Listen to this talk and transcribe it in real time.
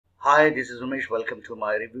Hi, this is Umesh. Welcome to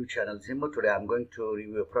my review channel Zimmo. Today I'm going to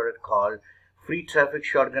review a product called Free Traffic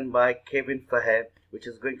Shotgun by Kevin Fahey, which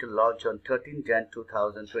is going to launch on 13 Jan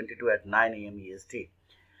 2022 at 9 a.m. EST.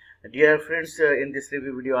 Dear friends, in this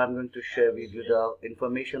review video I'm going to share with you the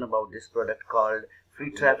information about this product called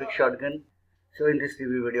Free Traffic Shotgun. So in this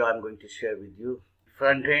review video I'm going to share with you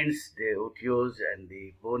front ends, the OTOs and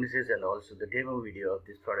the bonuses, and also the demo video of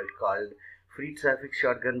this product called Free Traffic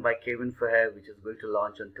Shotgun by Kevin Fahey, which is going to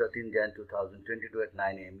launch on 13 Jan 2022 at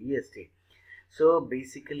 9 a.m. EST. So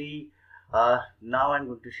basically, now I'm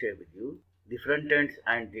going to share with you the front ends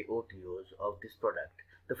and the OTOs of this product.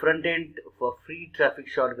 The front end for Free Traffic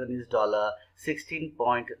Shotgun is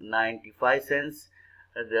 $16.95,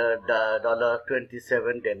 the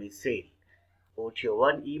 $27 Dimesale. OTO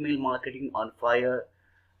 1 email marketing on fire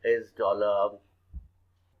is $22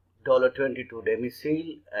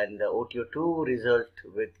 Dimesale, and the OTO 2 result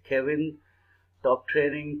with Kevin top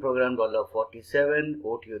training program $47.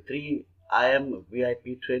 OTO 3 I am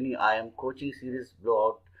VIP training, I am coaching series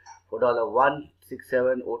Blowout for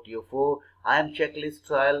 $167. OTO 4 I am checklist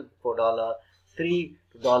trial for $3 to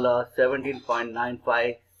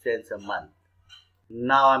 $17.95 a month.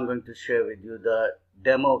 Now I'm going to share with you the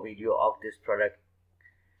demo video of this product,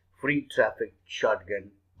 Free Traffic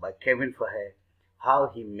Shotgun by Kevin Fahey, how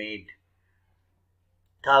he made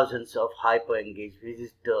thousands of hyper engaged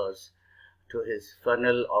visitors to his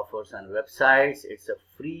funnel, offers and websites. It's a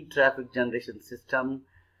free traffic generation system.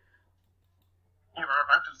 You are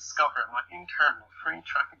about to discover my internal free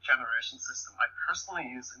traffic generation system I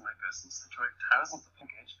personally use in my business to drive thousands of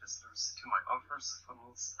engaged visitors to my offers,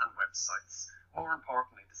 funnels and websites. More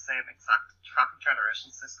importantly, the same exact traffic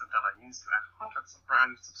generation system that I use to add hundreds of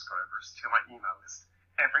brand new subscribers to my email list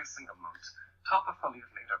every single month, top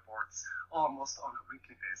affiliate leaderboards almost on a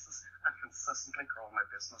weekly basis, and consistently grow my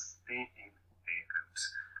business day in, day out.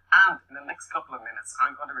 And in the next couple of minutes,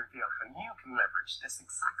 I'm going to reveal how you can leverage this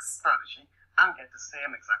exact strategy and get the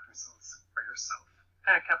same exact results for yourself.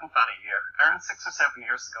 Hey, Kevin Fahey here. Around 6 or 7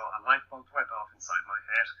 years ago, a light bulb went off inside my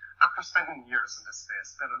head after spending years in this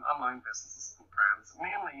space building online businesses and brands,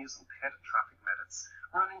 mainly using paid traffic methods,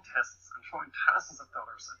 running tests and throwing thousands of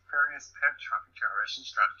dollars at various paid traffic generation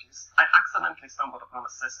strategies. I accidentally stumbled upon a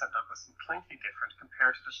system that was completely different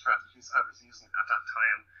compared to the strategies I was using at that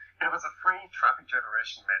time. It was a free traffic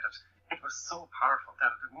generation method. It was so powerful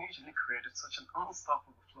that it immediately created such an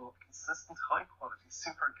unstoppable flow of consistent, high-quality,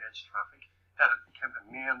 super engaged traffic that it became the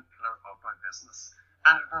main pillar of my business.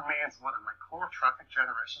 And it remains one of my core traffic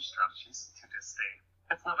generation strategies to this day.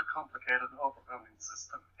 It's not a complicated and overwhelming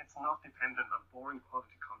system. It's not dependent on boring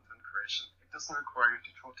quality content creation. It doesn't require you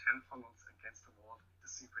to throw 10 funnels against the wall to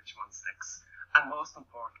see which one sticks. And most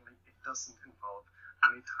importantly, it doesn't involve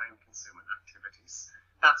any time-consuming activities.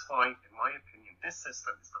 That's why, in my opinion, this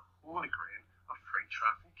system is the holy grail of free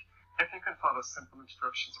traffic. If you can follow simple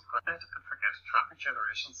instructions of set and forget traffic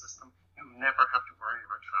generation system, you'll never have to worry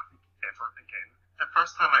about traffic ever again. The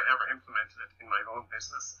first time I ever implemented it in my own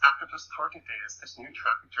business, after just 30 days, this new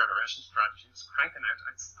traffic generation strategy was cranking out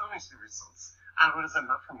astonishing results, and it was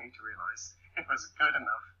enough for me to realize it was a good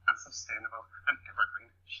enough and sustainable and evergreen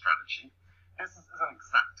strategy. This is an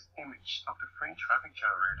exact image of the free traffic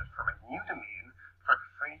generated from a new domain for the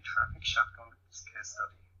Free Traffic Shotgun case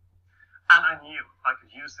study. And I knew I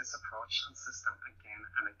could use this approach and system again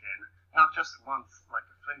and again, not just once like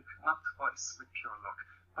a fluke, not twice with pure luck,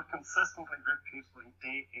 but consistently, repeatedly,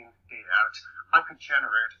 day in, day out. I could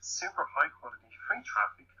generate super high quality free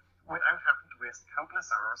traffic without having to waste countless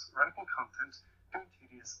hours writing content, doing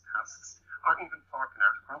tedious tasks, or even forking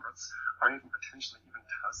out hundreds, or even potentially even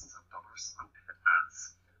thousands of dollars on paid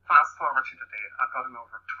ads. Fast forward to today, I've gotten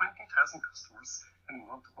over 20,000 customers in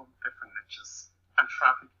multiple different niches, and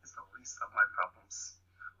traffic is the least of my problems.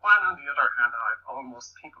 While on the other hand, I have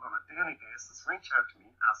almost people on a daily basis reach out to me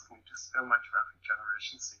asking me to spill my traffic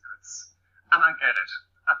generation secrets. And I get it.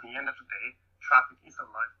 At the end of the day, traffic is the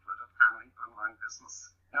lifeblood of any online business.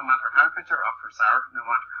 No matter how good your offers are, no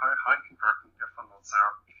matter how high converting your funnels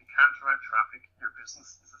are, if you can't drive traffic, your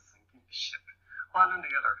business is a sinking ship. While on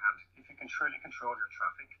the other hand, if you can truly control your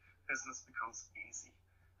traffic, business becomes easy.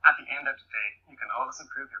 At the end of the day, you can always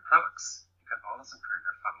improve your products, you can always improve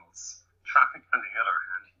your funnels. Traffic, on the other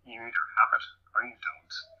hand, you either have it or you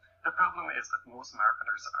don't. The problem is that most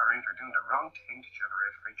marketers are either doing the wrong thing to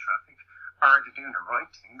generate free traffic, or they're doing the right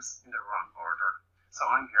things in the wrong order. So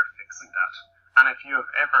I'm here fixing that. And if you have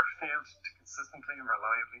ever failed to consistently and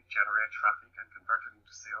reliably generate traffic and convert it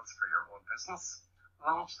into sales for your own business,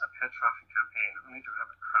 launch a paid traffic campaign only to have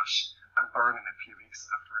it crash and burn in a few weeks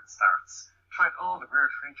after it starts. Tried all the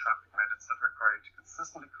weird free traffic methods that require you to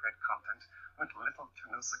consistently create content with little to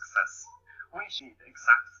no success. We need the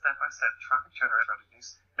exact step-by-step traffic generator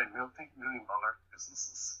strategies in multi-million-dollar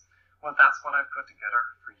businesses. Well, that's what I've put together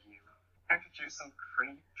for you. Introducing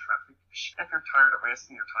free traffic. If you're tired of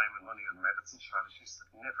wasting your time and money on methods and strategies that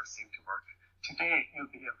never seem to work, today you'll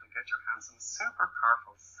be able to get your hands on a super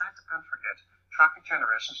powerful set and forget traffic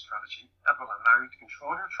generation strategy that will allow you to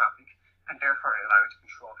control your traffic and therefore allow you to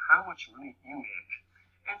control how much money you make.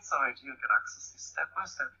 Inside, you'll get access to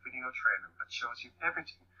step-by-step video training that shows you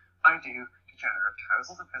everything I do to generate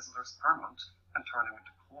thousands of visitors per month and turn them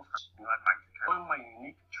into cold cash in my bank account. My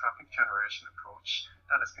unique traffic generation approach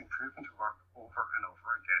that has been proven to work over and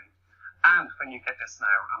over again. And when you get this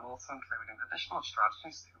now, I'm also including additional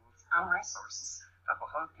strategies, tools, and resources that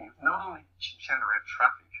will help you not only generate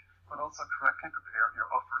traffic, but also correctly prepare your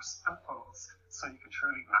offers and funnels so you can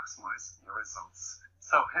truly maximize your results.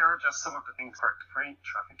 So here are just some of the things for the free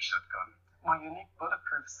traffic shotgun. My unique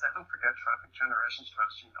bulletproof set and forget traffic generation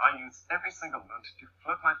strategy I use every single month to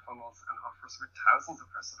flood my funnels and offers with thousands of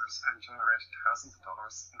visitors and generate thousands of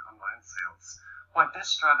dollars in online sales. Why this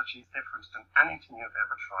strategy is different than anything you've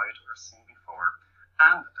ever tried or seen before,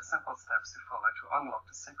 and the simple steps to follow to unlock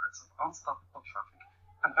the secrets of unstoppable traffic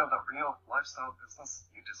and build a real lifestyle business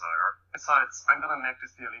you desire. Besides, I'm going to make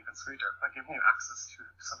this deal even sweeter by giving you access to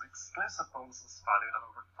some exclusive bonuses valued at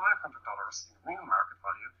over $500 in real market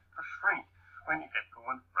value for free when you get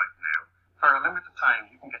going right now. For a limited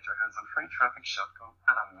time, you can get your hands on free traffic shotgun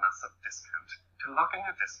at a massive discount. To lock in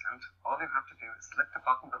your discount, all you have to do is click the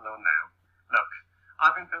button below now. Look,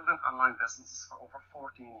 I've been building online businesses for over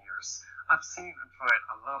 14 years. I've seen and tried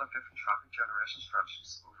a lot of different traffic generation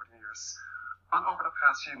strategies over the years. And over the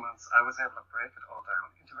past few months, I was able to break it all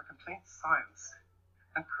down into a complete science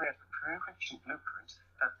and create a proven blueprint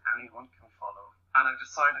that anyone can follow. And I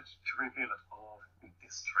decided to reveal it all in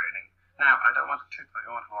this training. Now, I don't want to toot my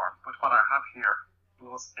own horn, but what I have here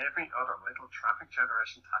blows every other little traffic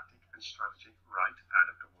generation tactic and strategy right out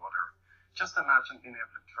of the water. Just imagine being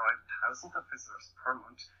able to drive thousands of visitors per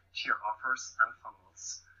month to your offers and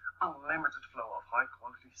funnels. Unlimited flow of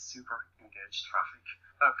high-quality, super engaged traffic.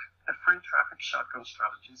 Look, the free traffic shotgun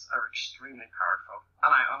strategies are extremely powerful,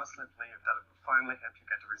 and I honestly believe that it will finally help you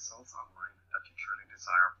get the results online that you truly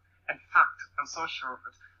desire. In fact, I'm so sure of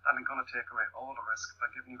it that I'm going to take away all the risk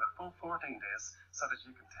by giving you a full 14 days so that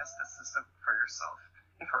you can test this system for yourself.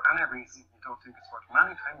 If for any reason you don't think it's worth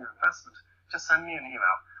money time your investment, just send me an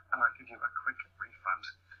email and I'll give you a quick refund.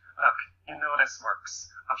 Look, you know this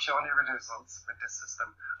works. I've shown you the results with this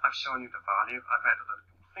system. I've shown you the value. I've made it a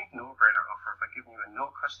complete no-brainer offer by giving you a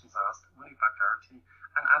no questions asked money-back guarantee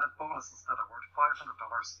and added bonuses that are worth $500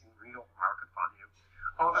 in real market value.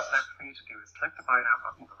 All that's left for you to do is click the buy now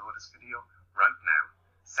button below this video right now.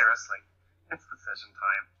 Seriously, it's decision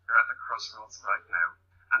time. You're at the crossroads right now.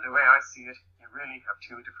 And the way I see it, you really have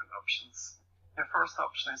two different options. Your first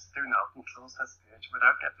option is to do nothing, close this page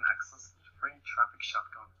without getting access to the free traffic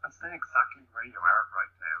shotgun and stay exactly where you are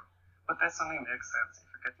right now. But this only makes sense if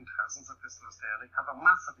you're getting thousands of visitors daily, have a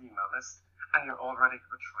massive email list, and you're already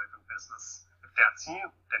have a thriving business. If that's you,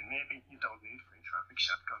 then maybe you don't need free traffic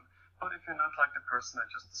shotgun. But if you're not like the person I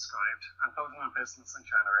just described, and building a business and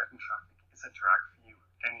generating traffic is a drag for you,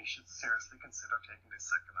 then you should seriously consider taking this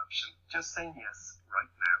second option. Just say yes right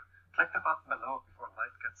now. Click the button below before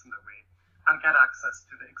life gets in the way and get access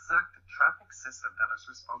to the exact traffic system that is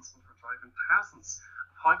responsible for driving thousands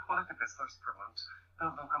of high-quality visitors per month,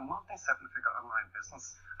 building a multi-seven-figure online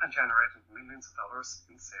business and generating millions of dollars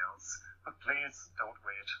in sales. But please don't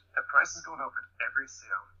wait. The price is going up at every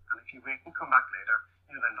sale, and if you wait and come back later,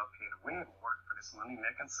 you'll end up paying way more for this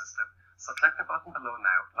money-making system. So click the button below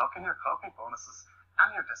now, lock in your copy bonuses and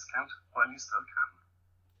your discount while you still can.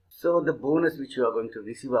 So the bonus which you are going to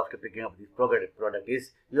receive after picking up this product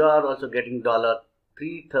is you are also getting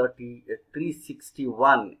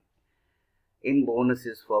 $361 in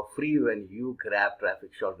bonuses for free when you grab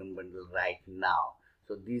traffic shotgun bundle right now.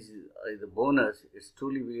 So this is the bonus. It's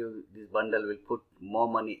truly this bundle will put more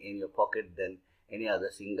money in your pocket than any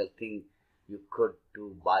other single thing you could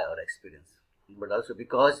to buy or experience. But also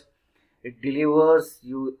because it delivers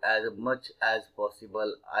you as much as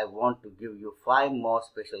possible, I want to give you 5 more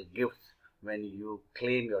special gifts when you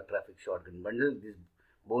claim your traffic shotgun bundle. This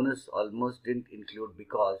bonus almost didn't include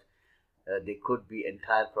because they could be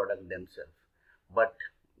entire product themselves. But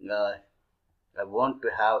I want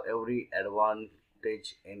to have every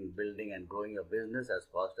advantage in building and growing your business as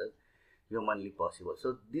fast as humanly possible.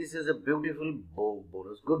 So this is a beautiful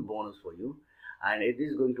bonus, good bonus for you, and it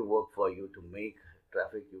is going to work for you to make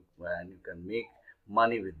traffic and you can make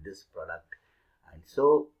money with this product. And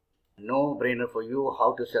so No brainer for you.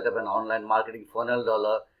 How to set up an online marketing funnel,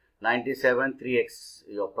 $97. 3x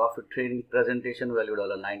your profit training presentation, value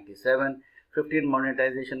 $97. 15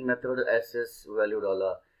 monetization method, SS, value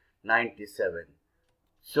 $97.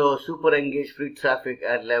 So super engaged free traffic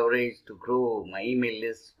and leverage to grow my email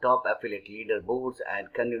list, top affiliate leaderboards,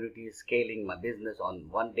 and community, scaling my business on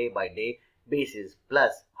one day by day basis.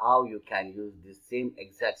 Plus how you can use these same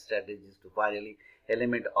exact strategies to finally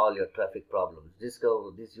eliminate all your traffic problems.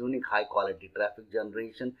 Discover this unique high quality traffic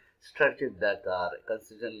generation strategies that are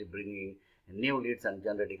consistently bringing new leads and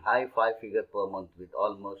generating high 5-figure per month with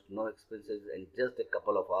almost no expenses and just a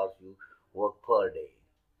couple of hours you work per day.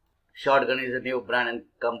 Shotgun is a new brand and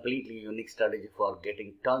completely unique strategy for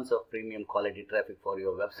getting tons of premium quality traffic for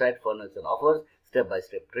your website, funnels, and offers.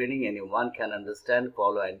 Step-by-step training anyone can understand,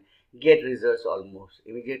 follow, and get results almost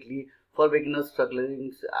immediately. For beginners,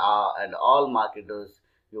 struggling, and all marketers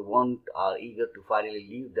you want are eager to finally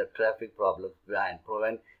leave the traffic problems behind,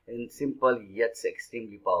 proven in simple yet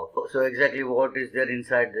extremely powerful. So exactly what is there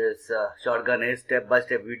inside this shotgun is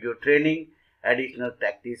step-by-step video training, additional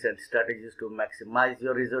tactics and strategies to maximize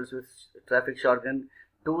your results with traffic shotgun,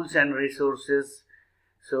 tools and resources.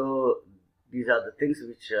 So these are the things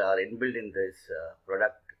which are inbuilt in this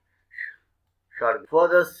product shotgun. For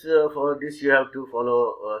this you have to follow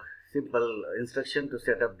a simple instruction to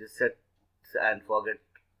set up this sets and forget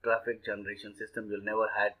traffic generation system. You'll never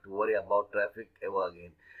had to worry about traffic ever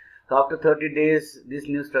again. So after 30 days, this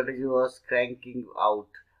new strategy was cranking out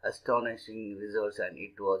astonishing results, and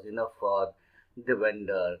it was enough for the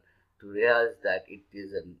vendor to realize that it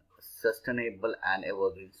is a sustainable and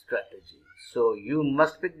evergreen strategy. So you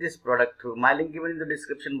must pick this product through my link given in the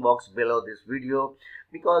description box below this video,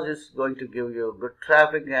 because it's going to give you good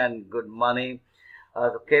traffic and good money.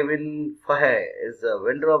 Kevin Fahe is a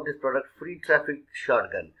vendor of this product, Free Traffic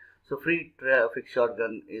Shotgun. So Free Traffic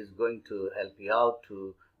Shotgun is going to help you out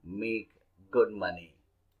to make good money.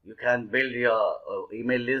 You can build your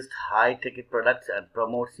email list, high ticket products, and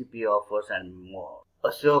promote CPA offers and more.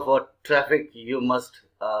 So for traffic, you must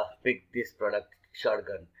pick this product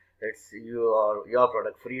shotgun. It's your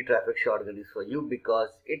product. Free Traffic Shotgun is for you because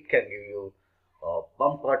it can give you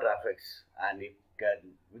bumper traffics, and it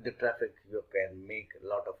can, with the traffic you can make a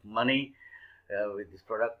lot of money with this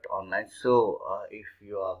product online. So if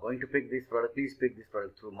you are going to pick this product, please pick this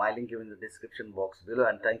product through my link given in the description box below.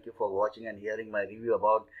 And thank you for watching and hearing my review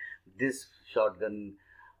about this shotgun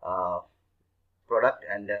product.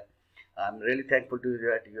 And I'm really thankful to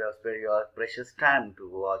you that you have spared your precious time to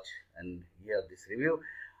watch and hear this review.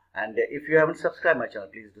 And if you haven't subscribed my channel,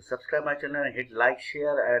 please do subscribe my channel and hit like,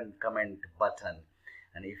 share, and comment button.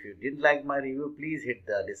 And if you didn't like my review, please hit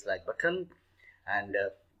the dislike button. And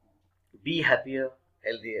be happier,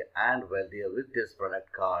 healthier, and wealthier with this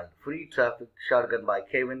product called Free Traffic Shotgun by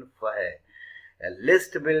Kevin Fahe. A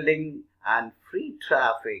list building and free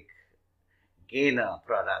traffic gainer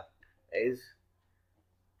product is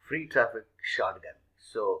Free Traffic Shotgun.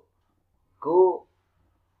 So go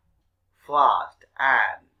fast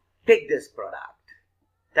and pick this product.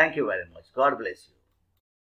 Thank you very much. God bless you.